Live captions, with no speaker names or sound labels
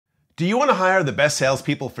Do you want to hire the best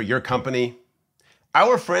salespeople for your company?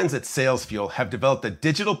 Our friends at SalesFuel have developed a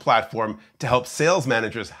digital platform to help sales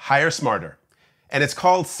managers hire smarter, and it's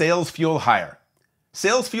called SalesFuel Hire.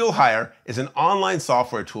 SalesFuel Hire is an online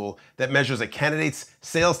software tool that measures a candidate's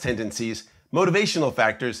sales tendencies, motivational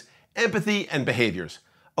factors, empathy, and behaviors,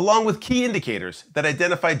 along with key indicators that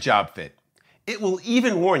identify job fit. It will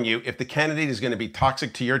even warn you if the candidate is going to be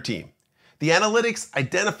toxic to your team. The analytics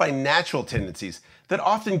identify natural tendencies that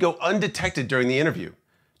often go undetected during the interview.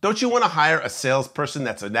 Don't you want to hire a salesperson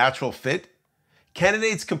that's a natural fit?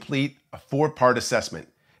 Candidates complete a 4-part assessment,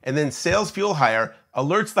 and then SalesFuel Hire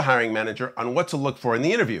alerts the hiring manager on what to look for in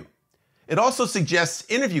the interview. It also suggests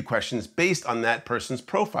interview questions based on that person's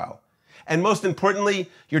profile. And most importantly,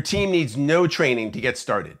 your team needs no training to get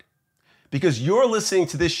started. Because you're listening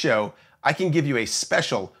to this show, I can give you a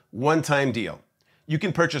special one-time deal. You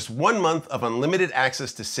can purchase 1 month of unlimited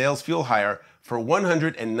access to SalesFuel Hire for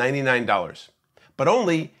 $199, but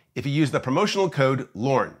only if you use the promotional code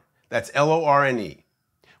LORNE. That's LORNE.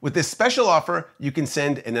 With this special offer, you can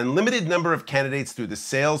send an unlimited number of candidates through the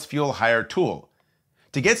SalesFuel Hire tool.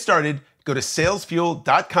 To get started, go to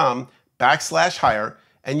salesfuel.com/hire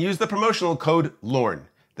and use the promotional code LORNE.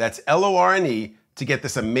 That's LORNE to get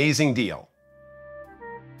this amazing deal.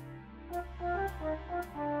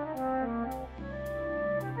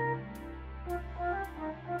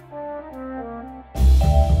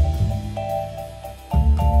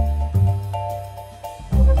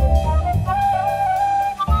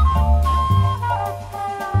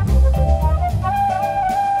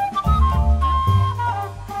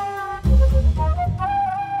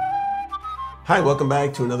 Hi, welcome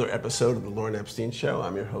back to another episode of the Lorne Epstein Show.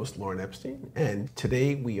 I'm your host, Lorne Epstein, and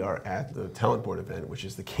today we are at the Talent Board event, which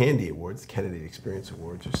is the Candy Awards, the Candidate Experience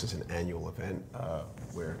Awards. This is an annual event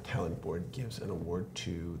where Talent Board gives an award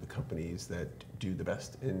to the companies that do the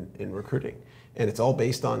best in recruiting. And it's all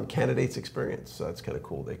based on candidates' experience, so that's kind of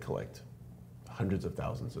cool. They collect hundreds of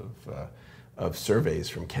thousands of surveys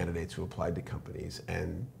from candidates who applied to companies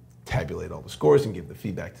and tabulate all the scores and give the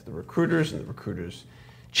feedback to the recruiters, and the recruiters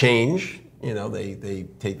change. You know, they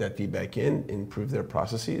take that feedback in, improve their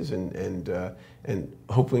processes, and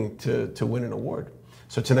hoping to win an award.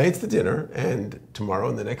 So tonight's the dinner, and tomorrow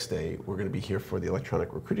and the next day we're going to be here for the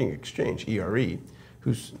Electronic Recruiting Exchange, ERE,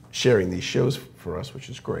 who's sharing these shows for us, which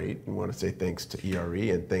is great. We want to say thanks to ERE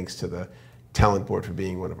and thanks to the Talent Board for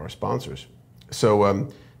being one of our sponsors. So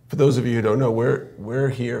for those of you who don't know, we're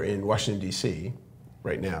here in Washington, D.C.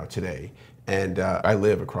 right now, today. And I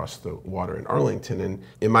live across the water in Arlington. And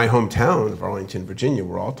in my hometown of Arlington, Virginia,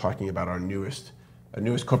 we're all talking about our newest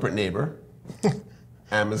corporate neighbor,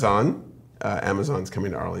 Amazon. Amazon's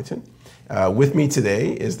coming to Arlington. With me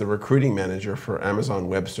today is the recruiting manager for Amazon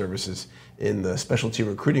Web Services in the specialty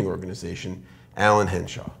recruiting organization, Alan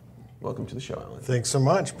Henshaw. Welcome to the show, Alan. Thanks so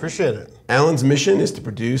much. Appreciate it. Alan's mission is to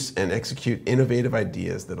produce and execute innovative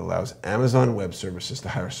ideas that allows Amazon Web Services to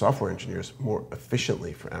hire software engineers more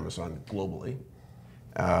efficiently for Amazon globally.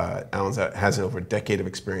 Alan has over a decade of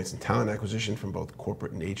experience in talent acquisition from both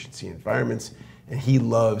corporate and agency environments, and he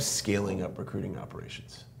loves scaling up recruiting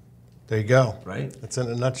operations. There you go. Right? That's in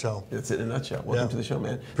a nutshell. That's it in a nutshell. Welcome to the show,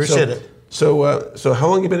 man. Appreciate it. So how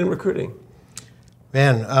long have you been in recruiting?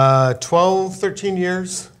 Man, 12, 13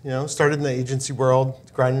 years, started in the agency world,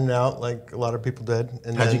 grinding it out like a lot of people did.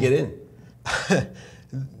 And how'd you get in?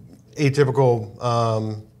 Atypical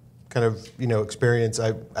kind of, experience.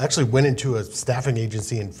 I actually went into a staffing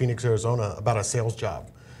agency in Phoenix, Arizona about a sales job.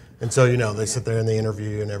 And so, they sit there and they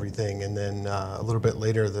interview and everything. And then a little bit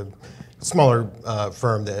later, the smaller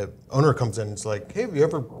firm, the owner comes in and is like, hey, have you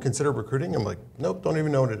ever considered recruiting? I'm like, nope, don't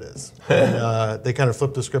even know what it is. And they kind of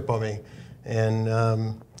flipped the script on me. And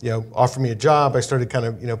offered me a job. I started kind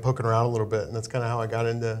of poking around a little bit, and that's kind of how I got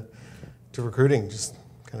into recruiting, just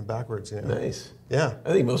kind of backwards. Nice. Yeah.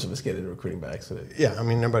 I think most of us get into recruiting by accident. Yeah, I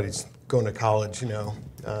mean, nobody's going to college,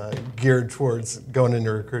 geared towards going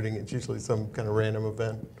into recruiting. It's usually some kind of random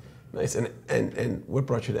event. Nice. And what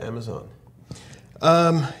brought you to Amazon?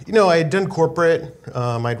 I had done corporate.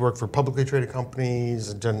 I'd worked for publicly traded companies.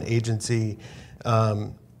 I'd done agency.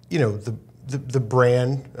 The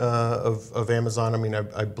brand of Amazon, I mean,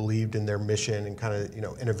 I believed in their mission and kind of,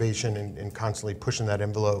 innovation and constantly pushing that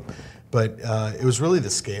envelope. But it was really the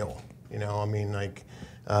scale,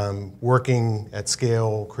 working at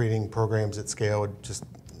scale, creating programs at scale, it just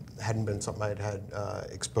hadn't been something I'd had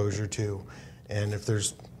exposure to. And if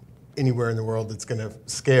there's anywhere in the world that's going to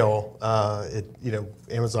scale,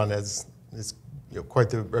 Amazon has quite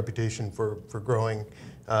the reputation for growing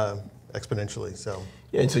exponentially. So.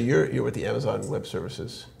 Yeah, and so you're with the Amazon Web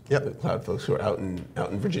Services, Yep. the cloud folks who are out in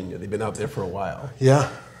Virginia. They've been out there for a while.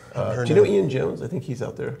 Yeah. Do you know Ian Jones? I think he's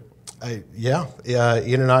out there. Yeah.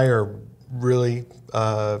 Ian and I are really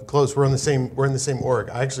close. We're in the same org.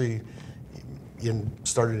 Ian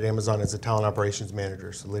started at Amazon as a talent operations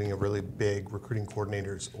manager, so leading a really big recruiting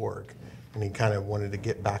coordinators org. And he kind of wanted to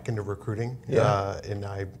get back into recruiting. Yeah. And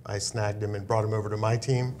I snagged him and brought him over to my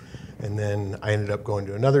team. And then I ended up going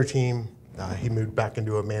to another team. He moved back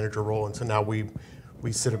into a manager role. And so now we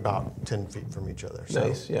sit about 10 feet from each other. So.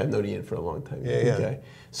 Nice. Yeah, I've known Ian for a long time. Yeah. Okay.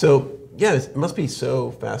 So, yeah, it must be so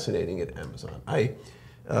fascinating at Amazon. I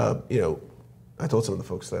told some of the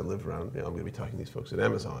folks that I live around, I'm going to be talking to these folks at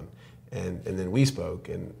Amazon. And then we spoke,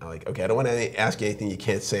 and I'm like, okay, I don't want to ask you anything you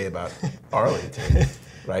can't say about Arlington,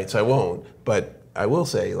 right? So I won't. But I will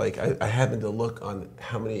say, like, I happened to look on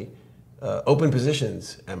how many open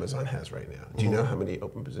positions Amazon has right now. Do you know how many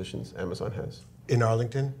open positions Amazon has? In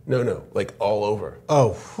Arlington? No, like all over.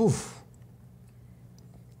 Oh, whew.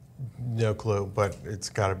 No clue, but it's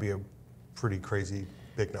got to be a pretty crazy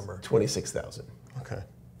big number. 26,000. Okay.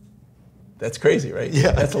 That's crazy, right?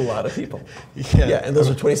 Yeah. That's a lot of people. Yeah, and those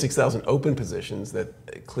are 26,000 open positions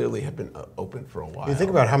that clearly have been open for a while. You think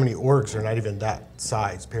about how many orgs are not even that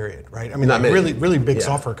size, period, right? I mean, Not like many. really big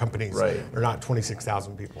software companies Right. are not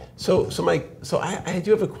 26,000 people. So Mike, I do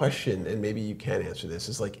have a question, and maybe you can answer this.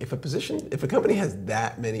 Is like if a company has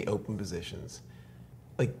that many open positions,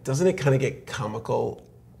 like doesn't it kind of get comical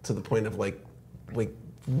to the point of like,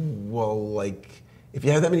 if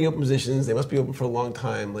you have that many open positions, they must be open for a long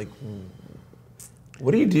time. Like,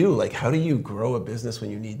 what do you do? Like, how do you grow a business when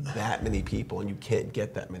you need that many people and you can't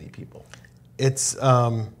get that many people? It's,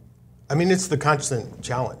 it's the constant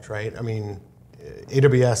challenge, right? I mean,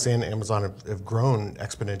 AWS and Amazon have grown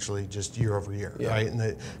exponentially just year over year, right?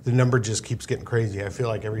 And the number just keeps getting crazy. I feel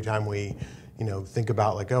like every time we, think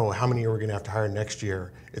about like, oh, how many are we going to have to hire next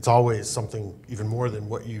year? It's always something even more than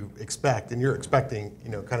what you expect, and you're expecting,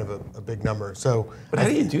 kind of a big number. So, but how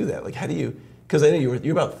do you do that? Like, how do you? Because I know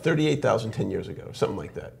you're about 38,000 10 years ago, something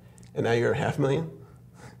like that, and now you're 500,000.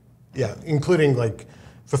 Yeah, including like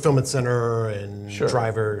fulfillment center and Sure.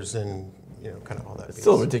 drivers and kind of all that. It's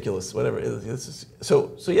still ridiculous, whatever it is.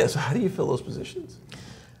 So how do you fill those positions?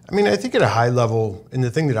 I mean, I think at a high level, and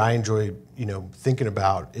the thing that I enjoy, thinking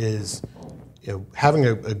about is, having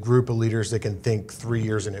a group of leaders that can think 3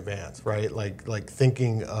 years in advance, right? Like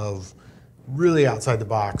thinking of really outside the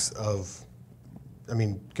box of,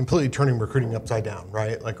 completely turning recruiting upside down,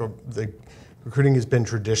 right? Like the recruiting has been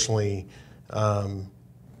traditionally kind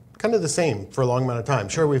of the same for a long amount of time.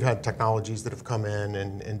 Sure, we've had technologies that have come in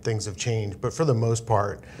and things have changed, but for the most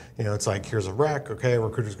part, it's like, here's a rec, okay, a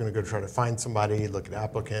recruiter's gonna go try to find somebody, look at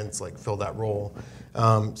applicants, like fill that role.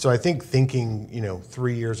 So I think thinking,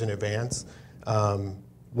 3 years in advance,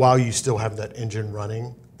 while you still have that engine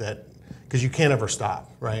running, because you can't ever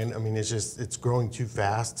stop, right? I mean, it's growing too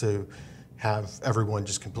fast to have everyone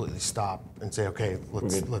just completely stop and say, okay,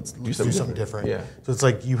 let's do something different. Yeah. So it's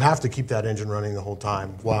like you have to keep that engine running the whole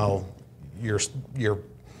time while you're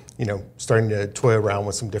starting to toy around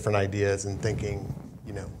with some different ideas and thinking,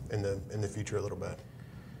 in the future a little bit.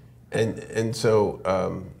 And so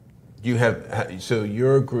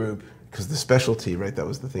your group, because the specialty, right? That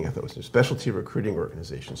was the thing I thought was your specialty recruiting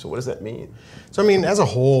organization. So what does that mean? So as a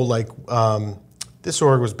whole, this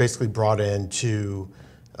org was basically brought in to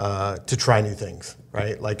try new things,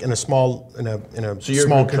 right? Like in a small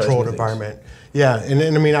small controlled environment. Yeah,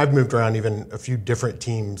 and I've moved around even a few different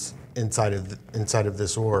teams inside of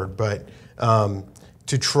this org, but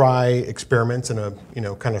to try experiments in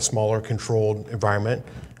a kind of smaller controlled environment,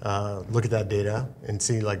 look at that data and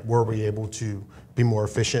see like were we able to be more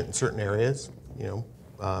efficient in certain areas. You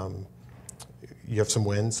have some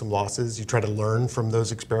wins, some losses. You try to learn from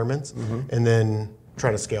those experiments, and then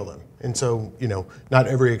try to scale them. And so, not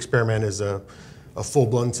every experiment is a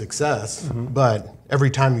full-blown success, but every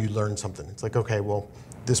time you learn something, it's like, okay, well,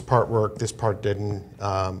 this part worked, this part didn't.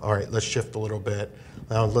 All right, let's shift a little bit.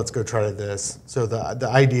 Now let's go try this. So the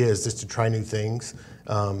idea is just to try new things.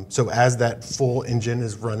 So as that full engine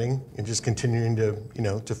is running and just continuing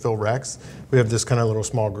to fill recs, we have this kind of little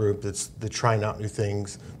small group that's trying out new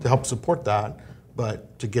things to help support that,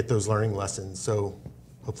 but to get those learning lessons. So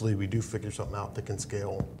hopefully we do figure something out that can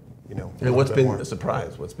scale. And what's been a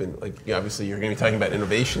surprise? What's been like? Obviously, you're going to be talking about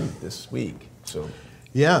innovation this week. So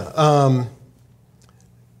yeah,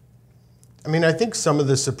 I think some of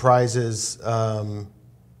the surprises.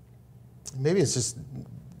 Maybe it's just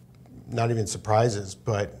not even surprises,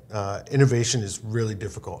 but innovation is really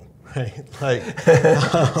difficult, right? Like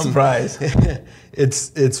surprise.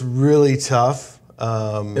 It's really tough.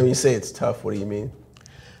 And when you say it's tough, what do you mean?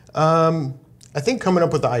 I think coming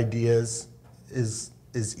up with ideas is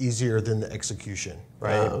easier than the execution,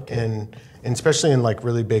 right? Okay. And especially in like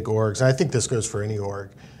really big orgs, and I think this goes for any org,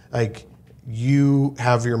 like you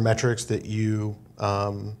have your metrics that you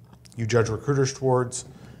judge recruiters towards,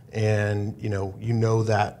 and you know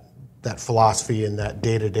that philosophy and that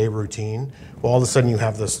day-to-day routine. Well, all of a sudden you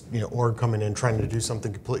have this org coming in trying to do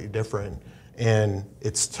something completely different, and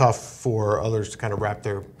it's tough for others to kind of wrap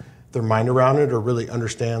their mind around it or really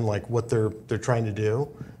understand like what they're trying to do.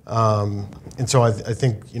 And so I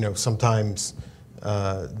think sometimes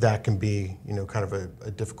that can be kind of a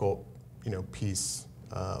difficult piece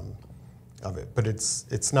of it, but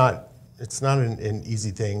it's not an easy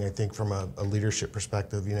thing. I think from a leadership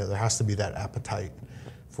perspective, there has to be that appetite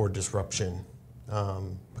for disruption,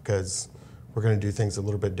 because we're going to do things a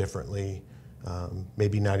little bit differently.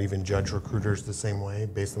 Maybe not even judge recruiters the same way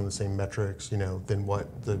based on the same metrics, than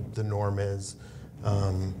what the norm is.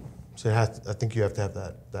 So I think you have to have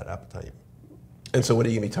that appetite. And so, what are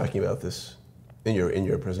you going to be talking about this in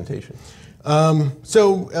your presentation?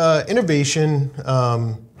 So innovation,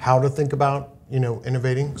 how to think about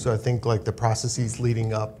innovating. So I think like the processes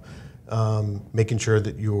leading up. Making sure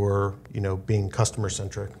that you're, being customer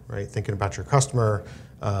centric, right? Thinking about your customer.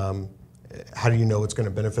 How do you know it's going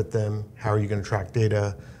to benefit them? How are you going to track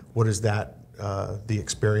data? What does the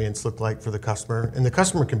experience look like for the customer? And the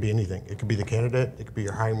customer can be anything. It could be the candidate. It could be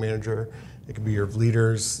your hiring manager. It could be your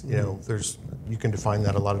leaders. You can define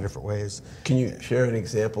that a lot of different ways. Can you share an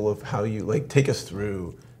example of how you take us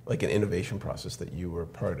through like an innovation process that you were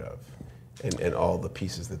part of? And all the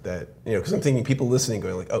pieces that because I'm thinking people listening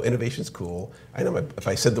going like, oh, innovation's cool. I know if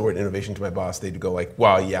I said the word innovation to my boss, they'd go like,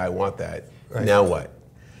 wow, yeah, I want that. Right. Now what?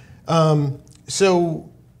 So,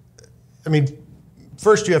 I mean,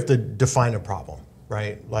 first you have to define a problem,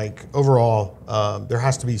 right? Like overall, there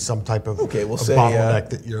has to be some type of bottleneck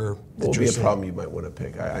that you're What would be a seeing. problem you might want to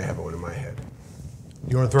pick? I have one in my head.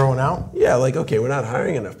 You want to throw one out? Yeah, like, okay, we're not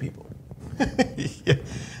hiring enough people. Yeah.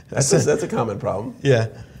 That's a common problem. Yeah.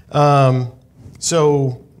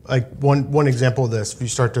 So like one example of this, if you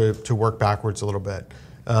start to work backwards a little bit.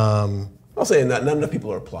 I'll say not enough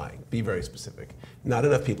people are applying. Be very specific. Not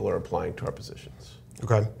enough people are applying to our positions.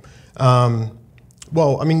 Okay.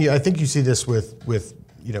 Well, I mean, I think you see this with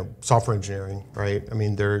software engineering, right? I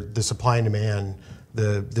mean, the supply and demand,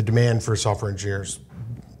 the demand for software engineers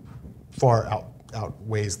far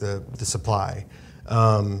outweighs the supply.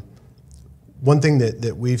 One thing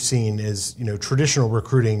that we've seen is, traditional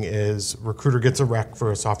recruiting is recruiter gets a rec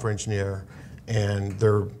for a software engineer, and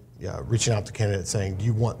they're reaching out to candidates saying, "Do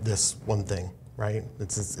you want this one thing?" Right?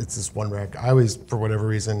 It's this one rec. I always, for whatever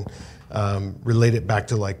reason, relate it back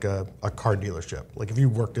to like a car dealership. Like if you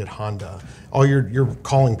worked at Honda, you're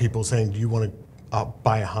calling people saying, "Do you want to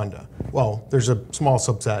buy a Honda?" Well, there's a small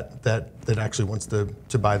subset that actually wants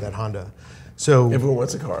to buy that Honda. So everyone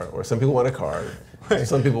wants a car, or some people want a car. Right.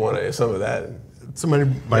 Some people want some of that. Somebody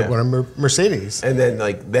might want a Mercedes. And then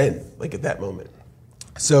at that moment.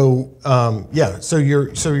 So so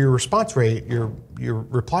your response rate, your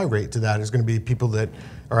reply rate to that is going to be people that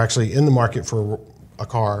are actually in the market for a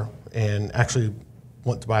car and actually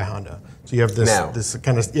want to buy a Honda. So you have this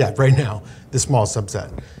kind of right now, this small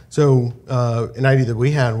subset. So an idea that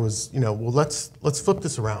we had was let's flip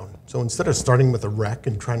this around. So instead of starting with a rec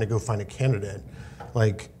and trying to go find a candidate,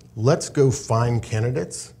 let's go find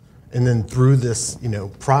candidates, and then through this,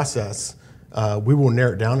 process, we will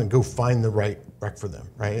narrow it down and go find the right rec for them,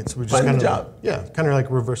 right? So we just find the job. Kind of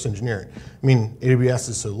like reverse engineering. I mean, AWS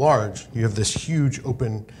is so large, you have this huge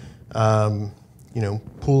open,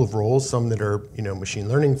 pool of roles. Some that are, machine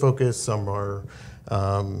learning focused. Some are,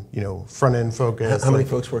 front end focused. How many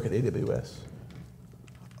folks work at AWS?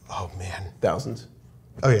 Oh man, Thousands.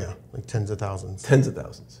 Oh yeah, like tens of thousands. Tens of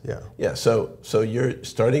thousands. Yeah. Yeah. So you're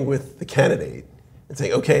starting with the candidate and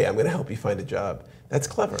saying, okay, I'm going to help you find a job. That's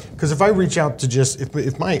clever. Because if I reach out to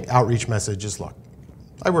if my outreach message is, look,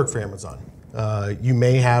 I work for Amazon. You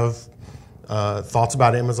may have thoughts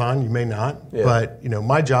about Amazon, you may not, but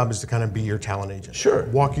my job is to kind of be your talent agent. Sure.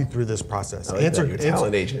 Walk you through this process. Your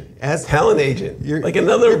talent agent. As talent agent. You're like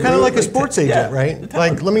another. You're kind of like a sports agent, right?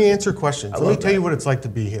 Like, let me answer questions. Let me tell you what it's like to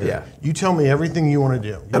be here. Yeah. You tell me everything you want to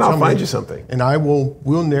do. And I'll find you something. And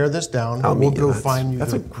we'll narrow this down. We'll go find you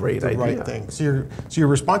the right thing. So your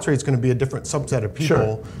response rate is going to be a different subset of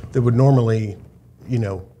people that would normally,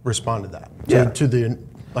 respond to that. To the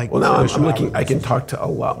Well, now I'm looking. I can talk to a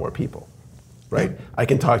lot more people. Right, I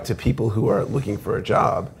can talk to people who are looking for a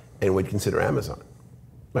job and would consider Amazon.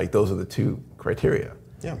 Like those are the two criteria.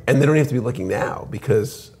 Yeah. And they don't have to be looking now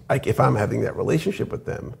because if I'm having that relationship with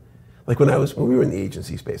them, like when we were in the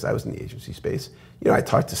agency space, I was in the agency space. I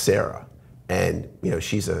talked to Sarah, And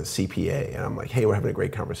she's a CPA, and I'm like, hey, we're having a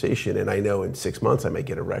great conversation, and I know in 6 months I might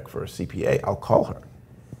get a rec for a CPA. I'll call her.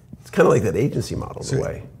 It's kind of like that agency model in a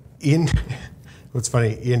way. What's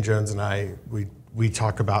funny, Ian Jones and I, we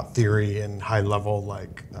talk about theory and high level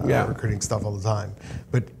recruiting stuff all the time.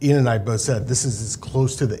 But Ian and I both said this is as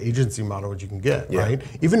close to the agency model as you can get, right?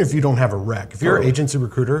 Even if you don't have a rec, if you're an agency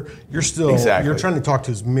recruiter, you're still you're trying to talk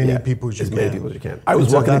to as many people as you can. As many people as you can. I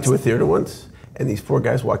was walking into a theater once, and these 4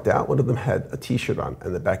 guys walked out. One of them had a T-shirt on,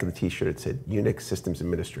 and the back of the T-shirt it said Unix Systems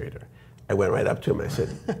Administrator. I went right up to him and I said,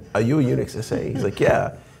 "Are you a Unix SA?" He's like,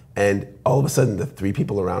 "Yeah." And all of a sudden, the 3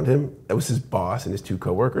 people around him, that was his boss and his 2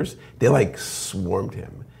 coworkers, they like swarmed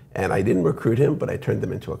him. And I didn't recruit him, but I turned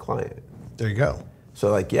them into a client. There you go.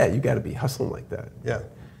 So like, yeah, you got to be hustling like that. Yeah.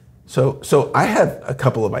 So I have a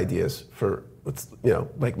couple of ideas for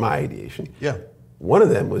like my ideation. Yeah. One of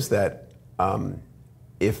them was that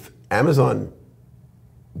if Amazon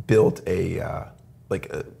built a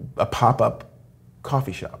pop-up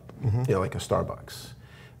coffee shop, like a Starbucks,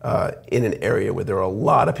 in an area where there are a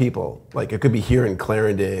lot of people, like it could be here in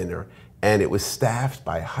Clarendon, and it was staffed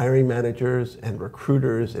by hiring managers and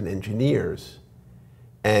recruiters and engineers,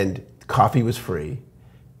 and coffee was free,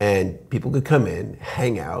 and people could come in,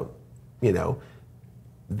 hang out,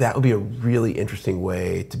 that would be a really interesting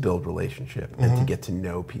way to build relationship and to get to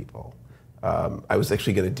know people. I was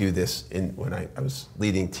actually going to do this when I was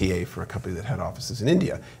leading TA for a company that had offices in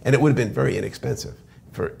India, and it would have been very inexpensive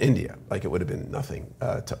for India. Like it would have been nothing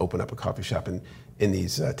to open up a coffee shop in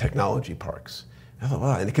these technology parks. And I thought,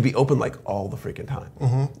 wow, and it could be open like all the freaking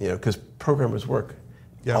time, because programmers work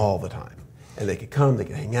all the time. And they could come, they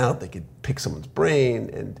could hang out, they could pick someone's brain,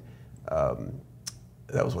 and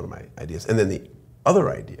that was one of my ideas. And then the other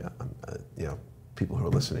idea, people who are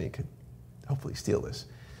listening could hopefully steal this.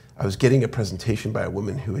 I was getting a presentation by a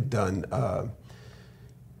woman who had done,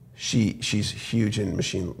 she's huge in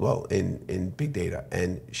in big data,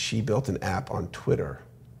 and she built an app on Twitter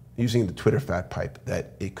using the Twitter fat pipe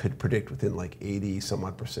that it could predict within like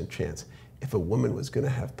 80-some-odd% chance if a woman was going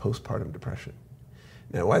to have postpartum depression.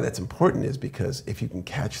 Now, why that's important is because if you can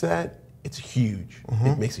catch that, it's huge.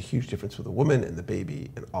 It makes a huge difference for the woman and the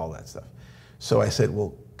baby and all that stuff. So I said,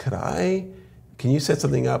 well, can you set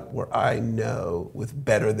something up where I know with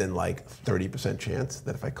better than like 30% chance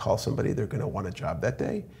that if I call somebody, they're going to want a job that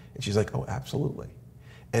day? And she's like, oh, absolutely.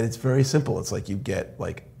 And it's very simple. It's like you get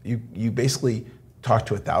like, you basically talk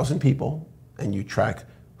to 1,000 people and you track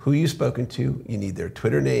who you've spoken to. You need their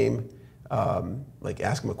Twitter name, like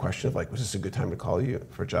ask them a question of like, was this a good time to call you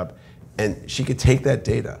for a job? And she could take that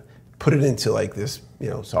data, put it into like this,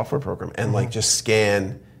 software program and like just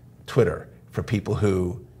scan Twitter for people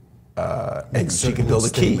who, and she could build a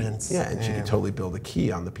key. Yeah, and she could totally build a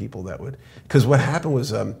key on the people that would. Because what happened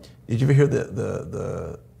was, did you ever hear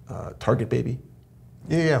the Target baby?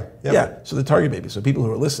 Yeah. So the Target baby. So people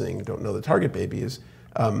who are listening who don't know the Target baby is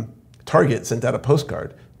Target sent out a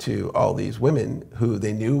postcard to all these women who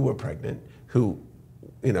they knew were pregnant. Who,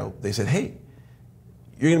 they said, hey,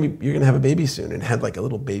 you're gonna have a baby soon, and had like a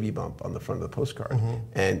little baby bump on the front of the postcard,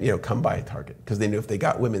 and come by Target because they knew if they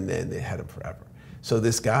got women then they had them forever. So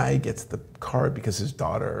this guy gets the card because his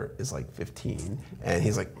daughter is like 15, and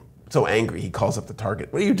he's like so angry. He calls up the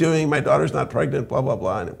Target. What are you doing? My daughter's not pregnant, blah, blah,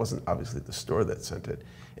 blah. And it wasn't obviously the store that sent it.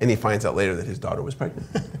 And he finds out later that his daughter was pregnant.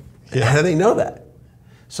 How do they know that?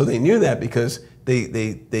 So they knew that because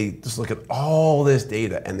they just look at all this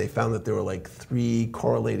data, and they found that there were like 3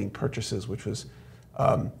 correlating purchases, which was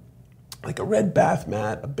like a red bath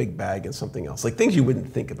mat, a big bag, and something else. Like things you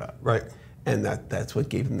wouldn't think about. Right. And that's what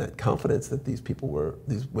gave them that confidence that these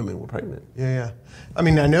women were pregnant. Yeah. I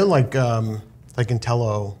mean, I know like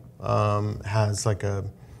Intello has like I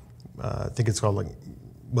think it's called like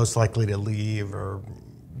most likely to leave or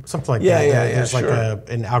something like that. There's like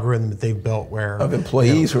an algorithm that they've built where of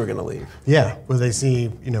employees who are going to leave. Yeah, where they see,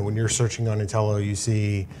 when you're searching on Intello, you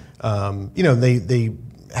see, they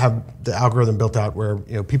have the algorithm built out where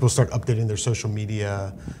people start updating their social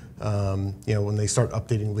media. When they start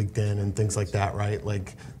updating LinkedIn and things like that, right?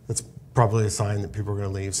 Like that's probably a sign that people are going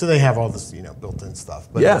to leave. So they have all this, built-in stuff.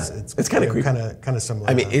 But it's kind of creepy. Kind of similar.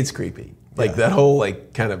 I mean, it's creepy. Like that whole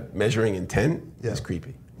like kind of measuring intent is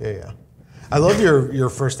creepy. Yeah. I love your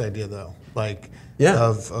first idea though. Like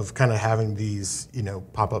of kind of having these,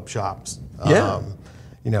 pop-up shops. I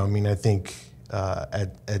mean, I think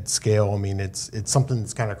at scale, I mean, it's something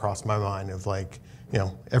that's kind of crossed my mind of like,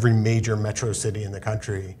 every major metro city in the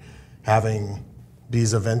country having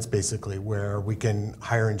these events basically where we can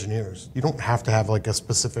hire engineers. You don't have to have like a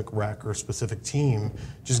specific rec or specific team.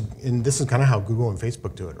 And this is kind of how Google and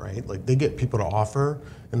Facebook do it, right? Like they get people to offer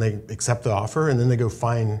and they accept the offer and then they go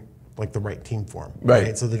find like the right team for them.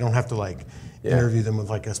 Right. So they don't have to like interview them with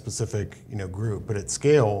like a specific, group. But at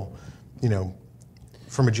scale,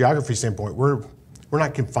 from a geography standpoint, we're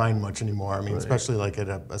not confined much anymore. I mean, especially like at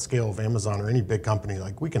a scale of Amazon or any big company,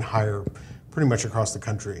 like we can hire pretty much across the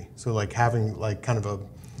country. So like having like kind of a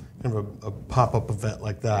pop-up event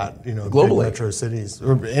like that, globally, big metro cities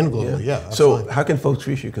and globally, yeah. So how can folks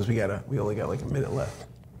reach you? Because we only got like a minute left.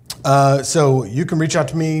 So you can reach out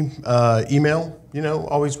to me. Email,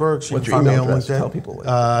 always works. What's your email address? Tell people.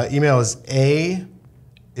 Email is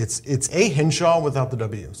it's A Henshaw without the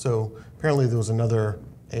W. So apparently there was another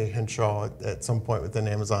A Henshaw at some point within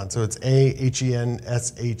Amazon. So it's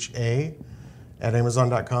AHENSHA at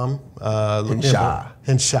Amazon.com.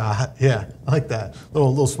 Henshaw. Yeah, I like that.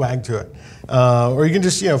 Little swag to it. Or you can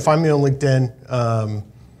just find me on LinkedIn.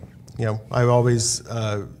 I always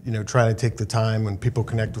try to take the time when people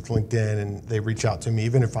connect with LinkedIn and they reach out to me,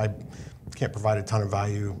 even if I can't provide a ton of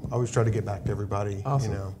value. I always try to get back to everybody.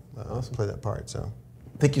 Awesome. Play that part. So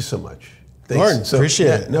thank you so much. Thanks. Lauren,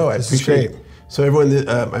 appreciate it. No, I appreciate it. So everyone that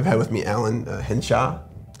I've had with me, Alan Henshaw.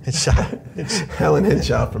 Alan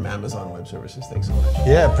Henshaw from Amazon Web Services. Thanks so much.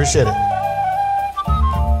 Yeah, appreciate it.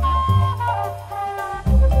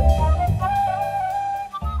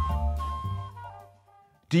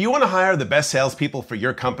 Do you want to hire the best salespeople for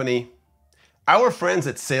your company? Our friends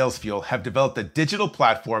at SalesFuel have developed a digital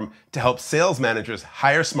platform to help sales managers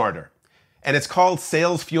hire smarter, and it's called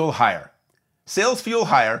SalesFuel Hire. SalesFuel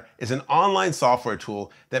Hire is an online software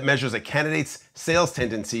tool that measures a candidate's sales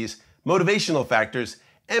tendencies, motivational factors,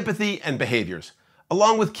 empathy, and behaviors,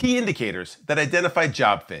 along with key indicators that identify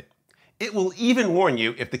job fit. It will even warn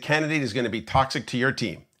you if the candidate is going to be toxic to your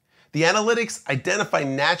team. The analytics identify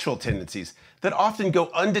natural tendencies that often go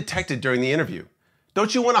undetected during the interview.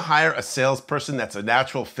 Don't you want to hire a salesperson that's a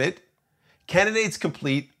natural fit? Candidates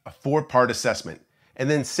complete a 4-part assessment, and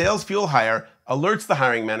then SalesFuel Hire alerts the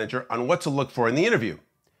hiring manager on what to look for in the interview.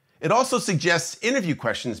 It also suggests interview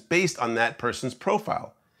questions based on that person's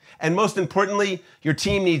profile. And most importantly, your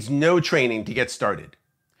team needs no training to get started.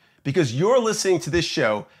 Because you're listening to this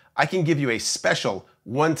show, I can give you a special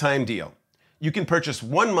one-time deal. You can purchase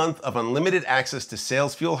 1 month of unlimited access to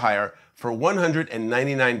SalesFuel Hire for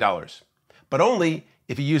 $199, but only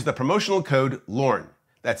if you use the promotional code LORNE.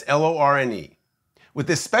 That's LORNE. With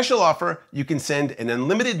this special offer, you can send an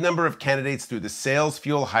unlimited number of candidates through the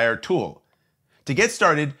SalesFuel Hire tool. To get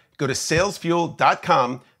started, go to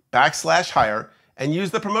salesfuel.com/hire and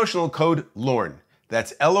use the promotional code LORNE.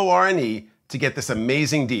 That's LORNE to get this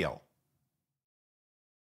amazing deal.